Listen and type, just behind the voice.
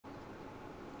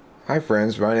Hi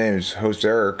friends, my name is host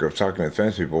Eric of Talking with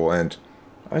Fence People, and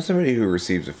I'm somebody who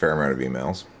receives a fair amount of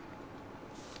emails.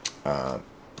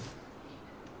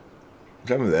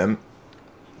 Some of them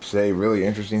say really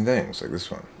interesting things, like this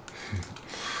one.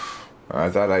 I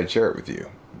thought I'd share it with you,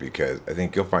 because I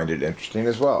think you'll find it interesting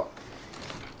as well.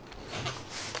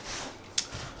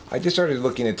 I just started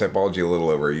looking at typology a little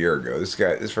over a year ago. This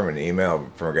is from an email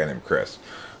from a guy named Chris.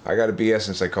 I got a BS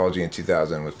in psychology in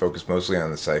 2000 and was focused mostly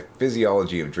on the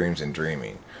physiology of dreams and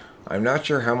dreaming. I'm not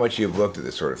sure how much you've looked at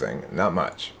this sort of thing, not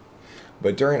much.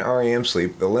 But during REM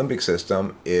sleep, the limbic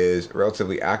system is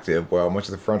relatively active while much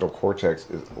of the frontal cortex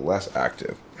is less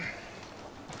active.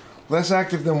 Less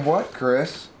active than what,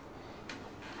 Chris?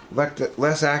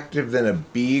 Less active than a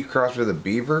bee crossed with a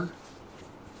beaver?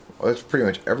 Well, that's pretty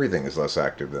much everything is less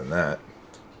active than that.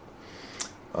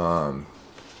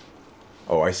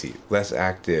 Oh, I see. Less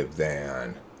active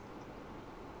than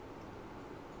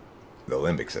the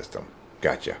limbic system.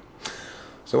 Gotcha.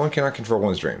 So one cannot control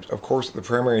one's dreams. Of course, the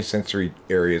primary sensory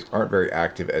areas aren't very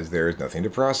active as there is nothing to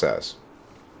process.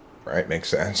 Right? Makes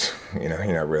sense. You don't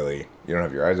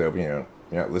have your eyes open, you're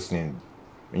not listening.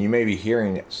 You may be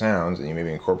hearing sounds and you may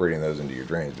be incorporating those into your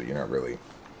dreams, but you're not really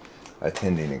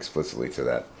attending explicitly to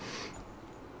that.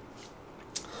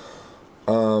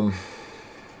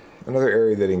 Another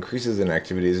area that increases in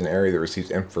activity is an area that receives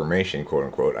information, quote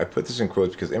unquote. I put this in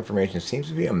quotes because information seems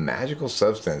to be a magical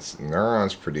substance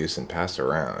neurons produce and pass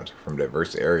around from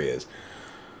diverse areas,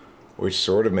 which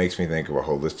sort of makes me think of a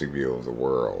holistic view of the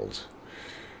world.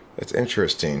 It's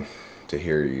interesting to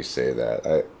hear you say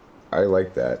that. I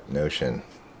like that notion.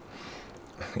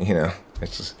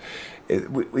 It's just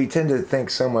we tend to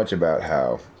think so much about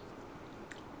how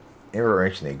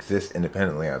information exists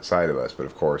independently outside of us, but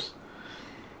of course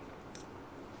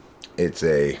it's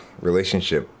a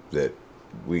relationship that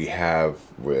we have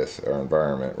with our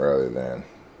environment rather than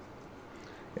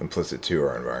implicit to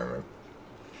our environment.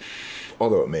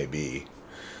 Although it may be,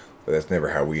 but that's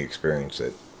never how we experience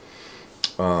it.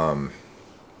 What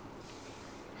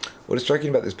is striking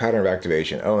about this pattern of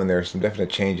activation? Oh, and there are some definite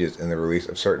changes in the release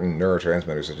of certain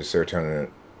neurotransmitters such as serotonin,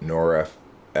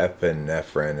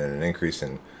 norepinephrine, and an increase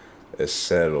in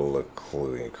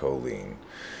acetylcholine.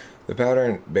 The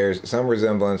pattern bears some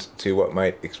resemblance to what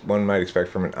one might expect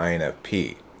from an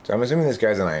INFP. So I'm assuming this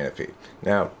guy's an INFP.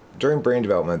 Now, during brain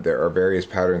development, there are various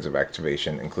patterns of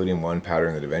activation, including one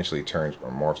pattern that eventually turns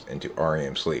or morphs into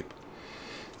REM sleep.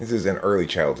 This is in early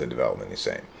childhood development, he's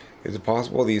saying. Is it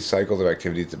possible these cycles of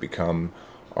activities to become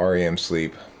REM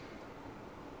sleep?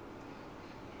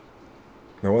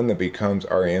 The one that becomes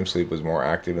REM sleep was more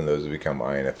active than those that become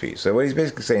INFP. So what he's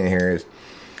basically saying here is,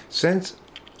 since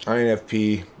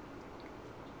INFP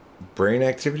brain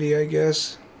activity, I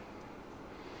guess,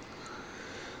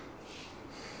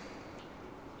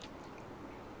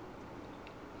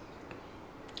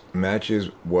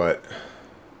 matches what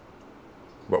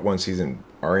one sees in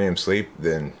REM sleep,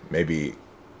 then maybe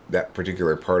that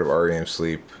particular part of REM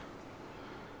sleep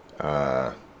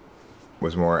was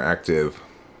more active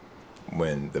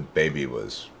when the baby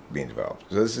was being developed.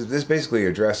 So this is basically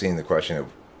addressing the question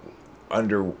of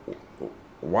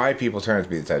why people turn out to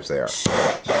be the types they are.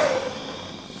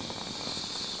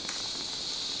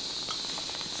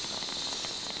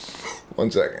 One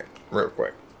second, real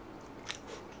quick.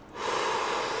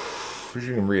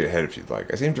 You can read ahead if you'd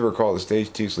like. I seem to recall that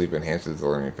stage 2 sleep enhances the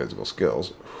learning of physical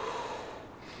skills.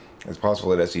 It's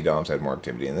possible that SE-DOMs had more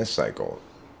activity in this cycle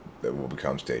that will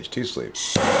become stage 2 sleep.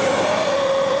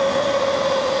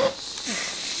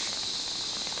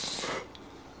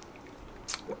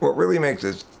 What really makes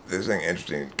this thing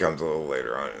interesting comes a little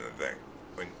later on in the thing.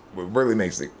 What really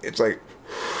makes it's like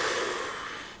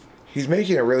he's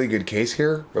making a really good case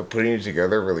here, but putting it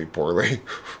together really poorly.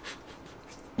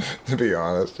 To be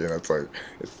honest, it's like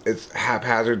it's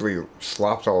haphazardly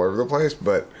slopped all over the place,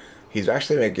 but he's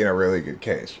actually making a really good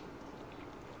case.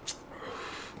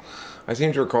 I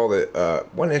seem to recall that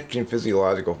one interesting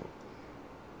physiological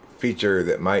feature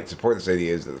that might support this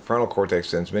idea is that the frontal cortex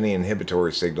sends many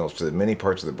inhibitory signals to many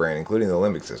parts of the brain, including the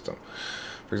limbic system.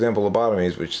 For example,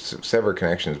 lobotomies, which sever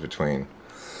connections between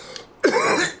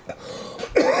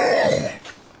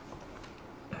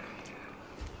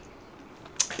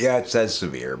yeah, it says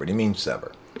severe, but he means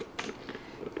sever.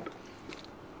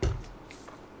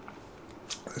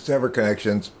 Sever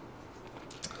connections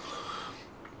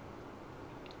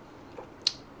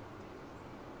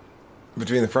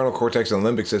between the frontal cortex and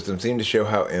limbic system seem to show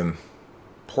how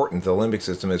important the limbic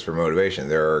system is for motivation.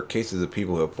 There are cases of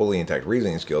people who have fully intact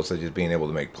reasoning skills, such as being able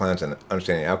to make plans and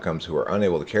understanding outcomes, who are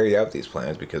unable to carry out these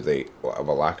plans because they have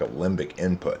a lack of limbic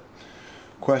input.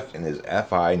 Question: is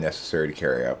FI necessary to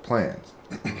carry out plans?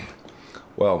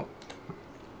 Well,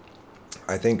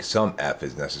 I think some F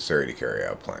is necessary to carry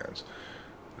out plans.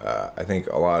 I think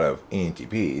a lot of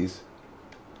ENTPs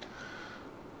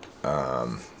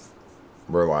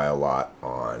rely a lot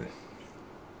on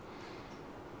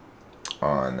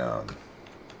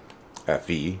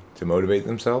FE to motivate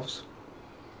themselves.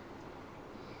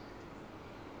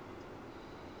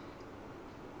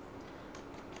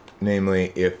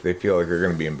 Namely, if they feel like they're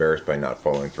going to be embarrassed by not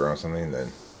following through on something,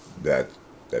 then that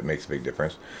makes a big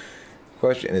difference.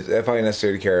 Question: is FI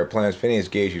necessary to carry out plans? Phineas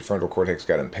Gage, whose frontal cortex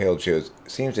got impaled,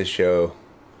 seems to show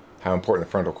how important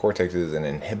the frontal cortex is in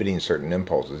inhibiting certain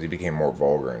impulses. He became more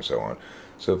vulgar and so on.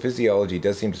 So physiology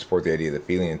does seem to support the idea that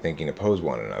feeling and thinking oppose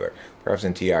one another. Perhaps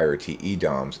in TI or TE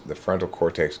DOMs, the frontal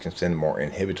cortex can send more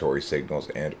inhibitory signals,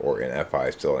 and or in FI,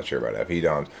 still not sure about FE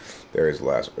DOMs, there is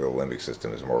less, or the limbic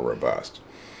system is more robust.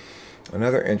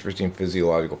 Another interesting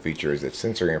physiological feature is that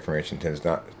sensory information tends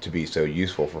not to be so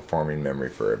useful for forming memory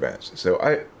for events. So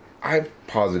I've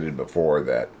posited before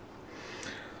that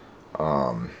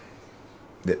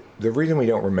that the reason we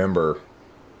don't remember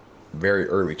very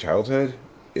early childhood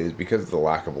is because of the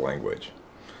lack of language.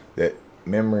 That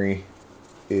memory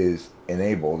is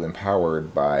enabled,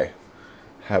 empowered by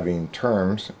having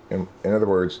terms. In other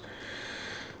words,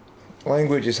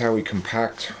 language is how we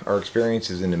compact our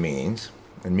experiences into meanings.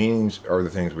 And meanings are the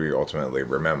things we ultimately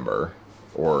remember,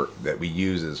 or that we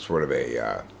use as sort of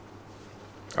a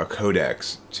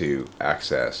codex to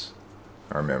access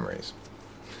our memories.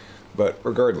 But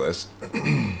regardless,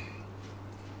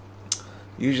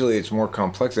 usually it's more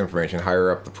complex information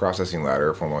higher up the processing ladder,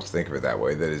 if one wants to think of it that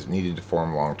way, that is needed to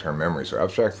form long-term memory. So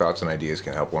abstract thoughts and ideas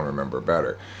can help one remember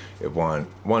better. If one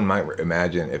might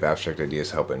imagine if abstract ideas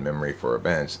help in memory for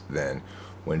events, then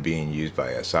when being used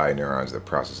by SI, neurons that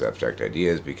process abstract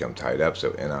ideas become tied up,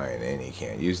 so NI and NE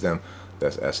can't use them.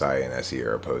 Thus, SI and SE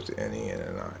are opposed to NE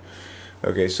and NI.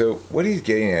 Okay, so what he's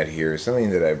getting at here is something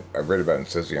that I've read about in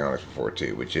socionomics before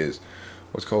too, which is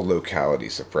what's called locality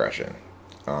suppression.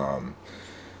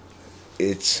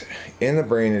 It's in the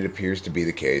brain. It appears to be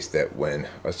the case that when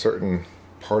a certain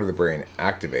part of the brain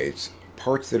activates,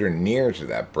 parts that are near to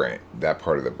that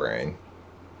part of the brain,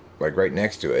 like right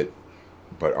next to it,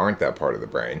 but aren't that part of the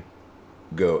brain,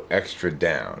 go extra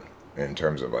down in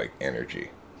terms of like energy.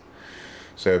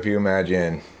 So if you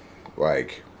imagine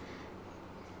like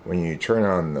when you turn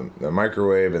on the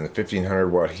microwave and the 1500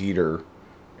 watt heater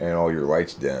and all your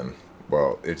lights dim,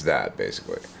 well, it's that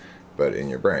basically, but in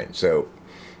your brain. So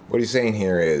what he's saying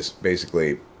here is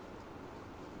basically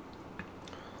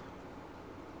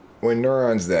when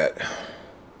neurons that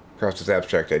process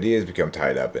abstract ideas become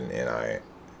tied up in NI,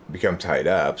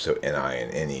 so NI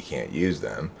and NE can't use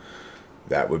them,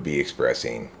 that would be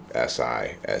expressing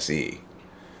SI, SE.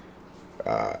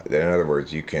 That in other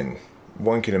words,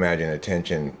 one can imagine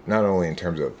attention not only in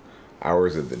terms of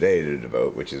hours of the day to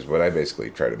devote, which is what I basically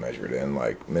try to measure it in,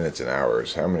 like minutes and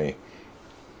hours.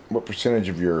 What percentage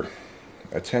of your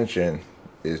attention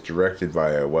is directed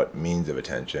via what means of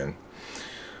attention,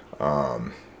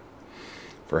 for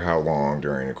how long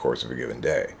during the course of a given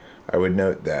day. I would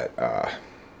note that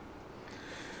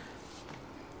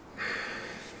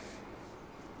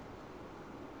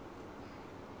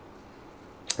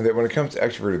that when it comes to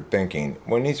extroverted thinking,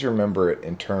 one needs to remember it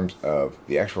in terms of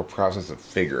the actual process of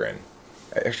figuring.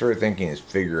 Extroverted thinking is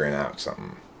figuring out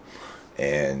something.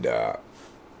 And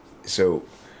so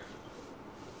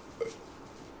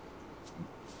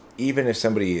even if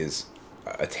somebody is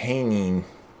attaining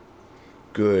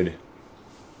good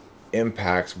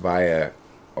impacts via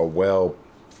a well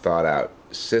thought out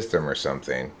system or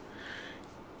something,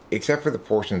 except for the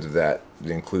portions of that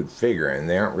include figuring,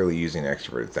 they aren't really using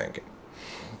extroverted thinking.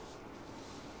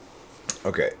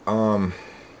 Okay, I'm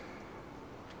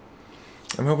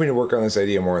hoping to work on this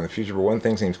idea more in the future, but one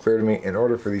thing seems clear to me. In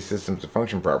order for these systems to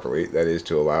function properly, that is,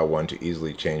 to allow one to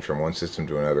easily change from one system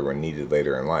to another when needed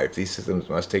later in life, these systems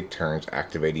must take turns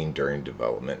activating during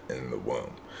development in the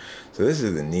womb. So this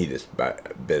is the neatest bit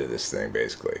of this thing,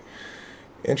 basically.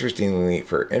 Interestingly,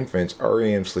 for infants,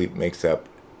 REM sleep makes up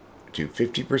to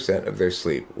 50% of their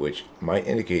sleep, which might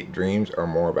indicate dreams are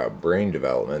more about brain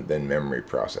development than memory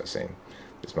processing.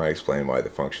 This might explain why the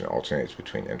function alternates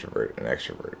between introvert and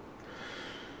extrovert.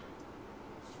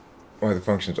 Why the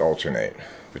functions alternate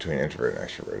between introvert and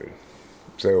extroverted.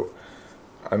 So,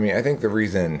 I mean, I think the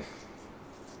reason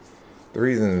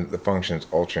the functions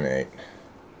alternate,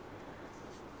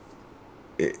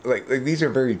 like these are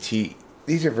very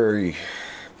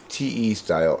TE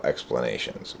style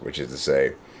explanations, which is to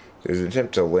say, there's an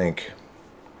attempt to link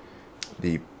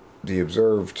the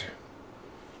observed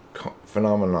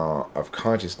phenomena of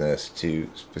consciousness to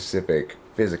specific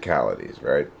physicalities,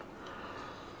 right?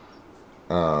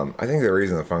 I think the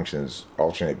reason the functions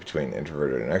alternate between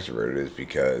introverted and extroverted is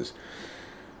because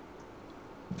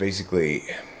basically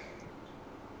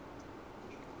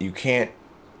you can't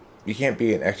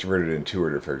be an extroverted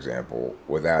intuitor, for example,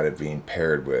 without it being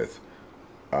paired with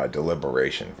a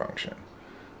deliberation function.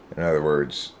 In other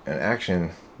words, an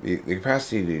action, the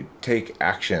capacity to take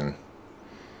action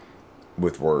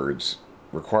with words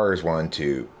requires one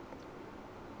to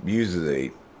use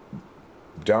a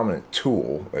dominant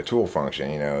tool, a tool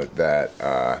function,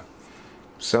 that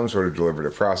some sort of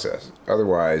deliberative process.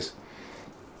 Otherwise,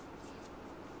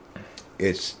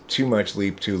 it's too much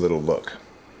leap, too little look.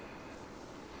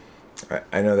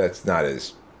 I know that's not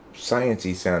as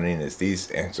sciencey sounding as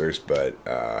these answers, but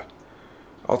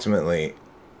ultimately,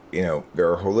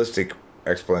 there are holistic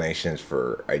explanations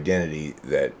for identity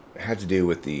that have to do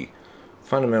with the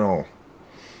fundamental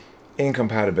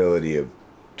incompatibility of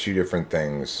two different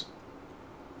things,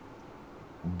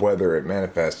 whether it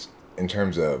manifests in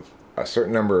terms of a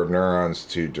certain number of neurons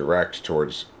to direct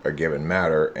towards a given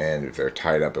matter, and if they're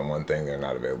tied up in one thing, they're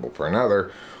not available for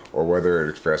another, or whether it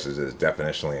expresses as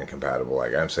definitionally incompatible.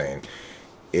 Like I'm saying,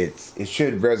 it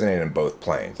should resonate in both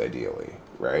planes, ideally,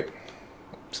 right?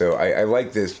 So I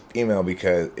like this email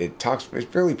because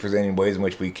it's really presenting ways in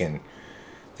which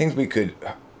things we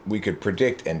could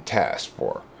predict and test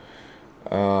for.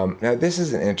 Now this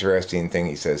is an interesting thing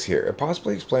he says here. It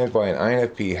possibly explains why an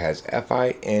INFP has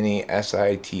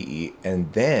FINESITE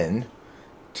and then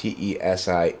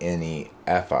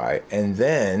TESINEFI and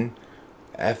then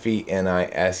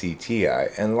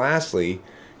FENISETI and lastly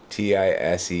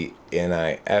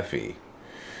TISENIFE.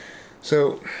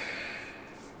 So,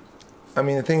 I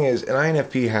mean, the thing is, an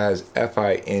INFP has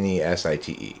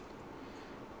FINESITE,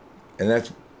 and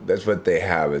that's what they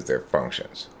have as their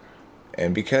functions.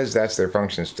 And because that's their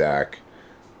function stack,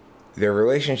 their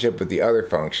relationship with the other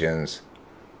functions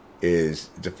is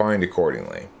defined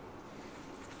accordingly.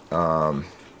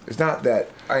 It's not that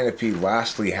INFP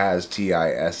lastly has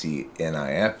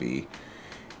TISENIFE.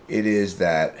 It is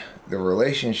that the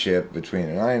relationship between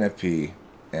an INFP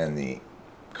and the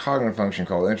cognitive function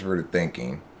called introverted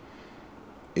thinking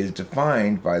is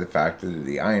defined by the fact that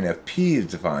the INFP is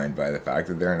defined by the fact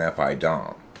that they're an FI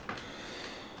Dom.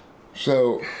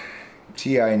 So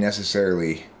TI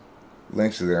necessarily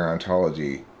links to their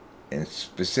ontology in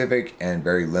specific and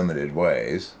very limited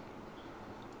ways,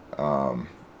 from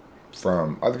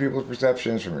other people's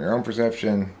perceptions, from your own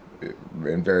perception,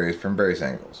 from various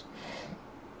angles.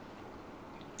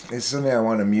 It's something I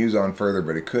want to muse on further,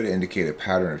 but it could indicate a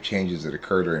pattern of changes that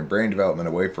occur during brain development,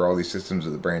 a way for all these systems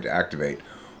of the brain to activate.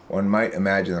 One might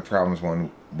imagine the problems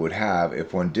one would have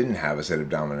if one didn't have a set of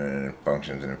dominant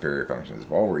functions and inferior functions.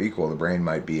 If all were equal, the brain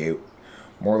might be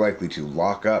more likely to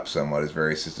lock up somewhat as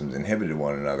various systems inhibited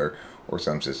one another, or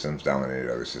some systems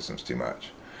dominated other systems too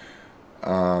much.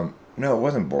 No, it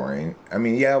wasn't boring. I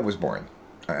mean, yeah, it was boring.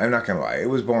 I'm not going to lie. It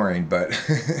was boring, but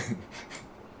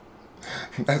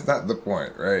that's not the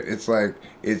point, right? It's like,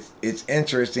 it's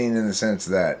interesting in the sense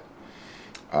that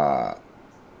I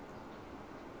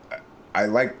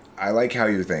like how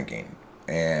you're thinking,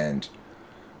 and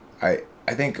I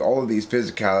think all of these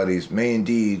physicalities may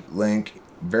indeed link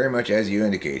very much as you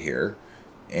indicate here,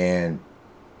 and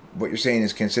what you're saying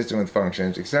is consistent with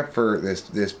functions, except for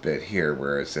this bit here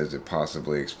where it says it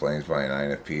possibly explains why an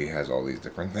INFP has all these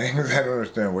different things. I don't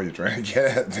understand what you're trying to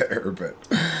get at there, but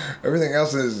everything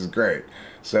else is great.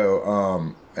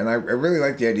 So, and I really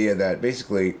like the idea that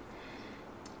basically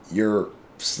your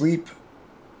sleep,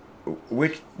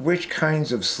 which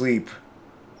kinds of sleep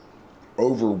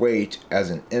overweight as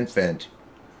an infant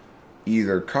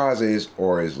either causes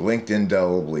or is linked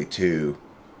indelibly to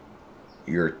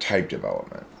your type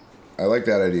development. I like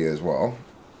that idea as well.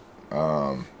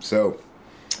 So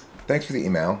thanks for the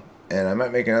email, and I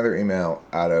might make another email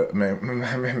out of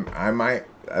I might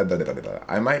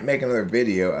make another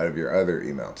video out of your other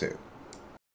email too.